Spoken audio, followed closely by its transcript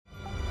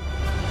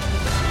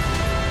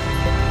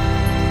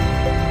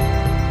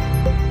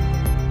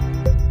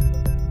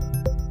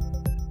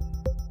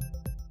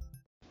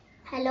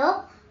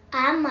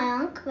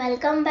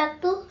welcome back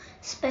to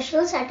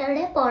Special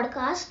Saturday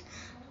podcast.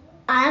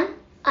 I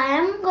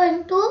am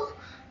going to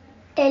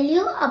tell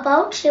you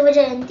about Shiva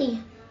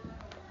Jayanti.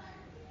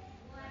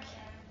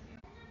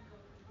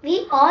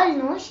 We all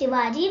know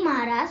Shivaji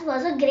Maharaj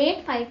was a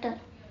great fighter.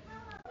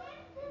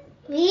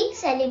 We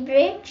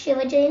celebrate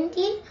Shiva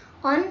Jayanti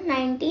on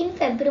 19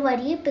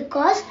 February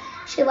because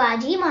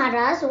Shivaji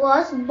Maharaj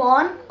was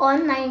born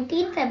on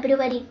 19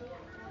 February.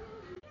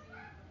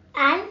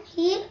 And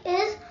he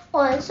is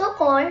also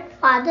called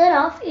Father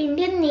of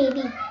Indian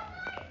Navy.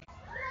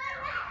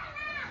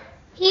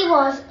 He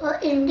was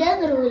an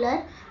Indian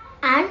ruler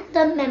and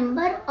the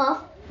member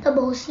of the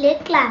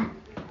Bhosle clan.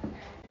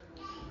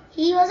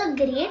 He was a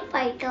great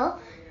fighter.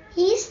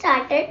 He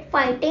started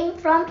fighting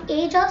from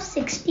age of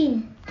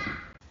 16.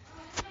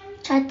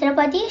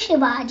 Chhatrapati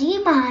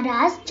Shivaji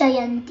Maharaj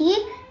Jayanti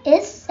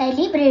is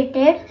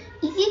celebrated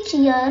each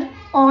year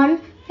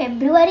on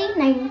February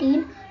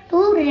 19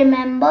 to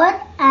remember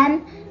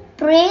and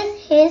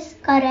praise his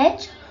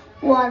courage,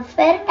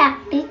 warfare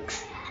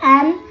tactics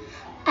and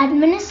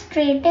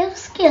administrative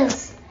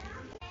skills.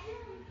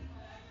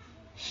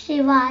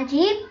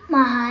 Shivaji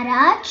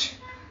Maharaj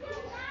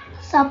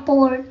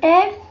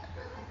supported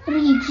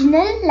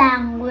regional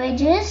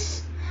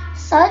languages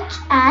such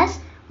as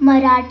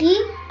Marathi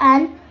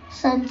and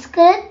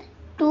Sanskrit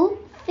to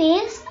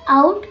phase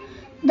out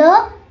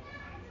the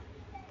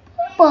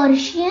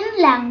Persian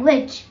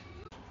language.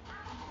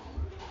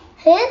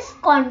 His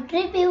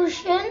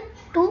contribution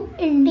to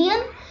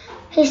Indian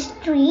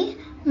history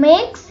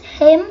makes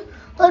him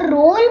a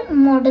role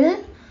model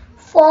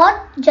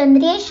for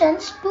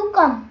generations to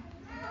come.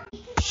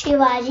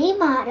 Shivaji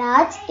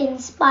Maharaj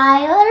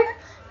inspired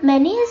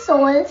many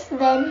souls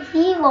when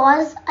he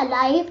was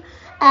alive,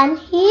 and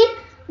he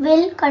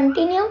will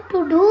continue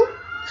to do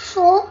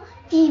so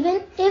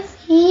even if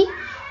he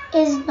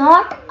is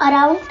not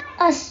around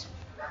us.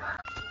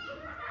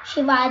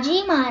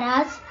 Shivaji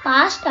Maharaj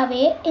passed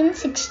away in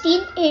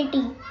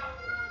 1680.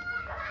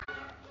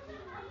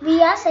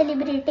 We are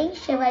celebrating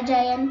Shiva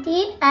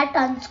Jayanti at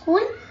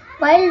Unschool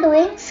while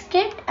doing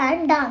skit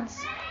and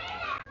dance.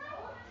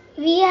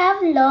 We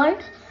have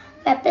learned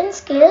weapon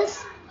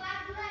skills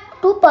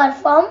to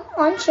perform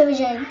on Shiva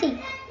Jayanti.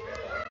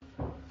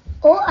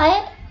 Oh,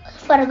 I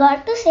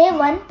forgot to say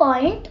one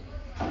point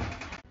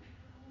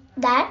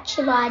that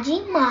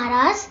Shivaji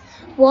Maharaj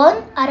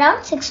won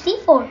around 60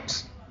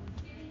 forts.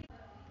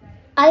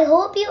 I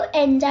hope you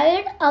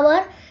enjoyed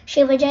our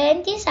Shiva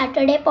Jayanti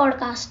Saturday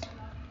podcast.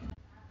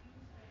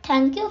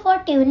 Thank you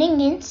for tuning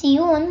in. See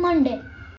you on Monday.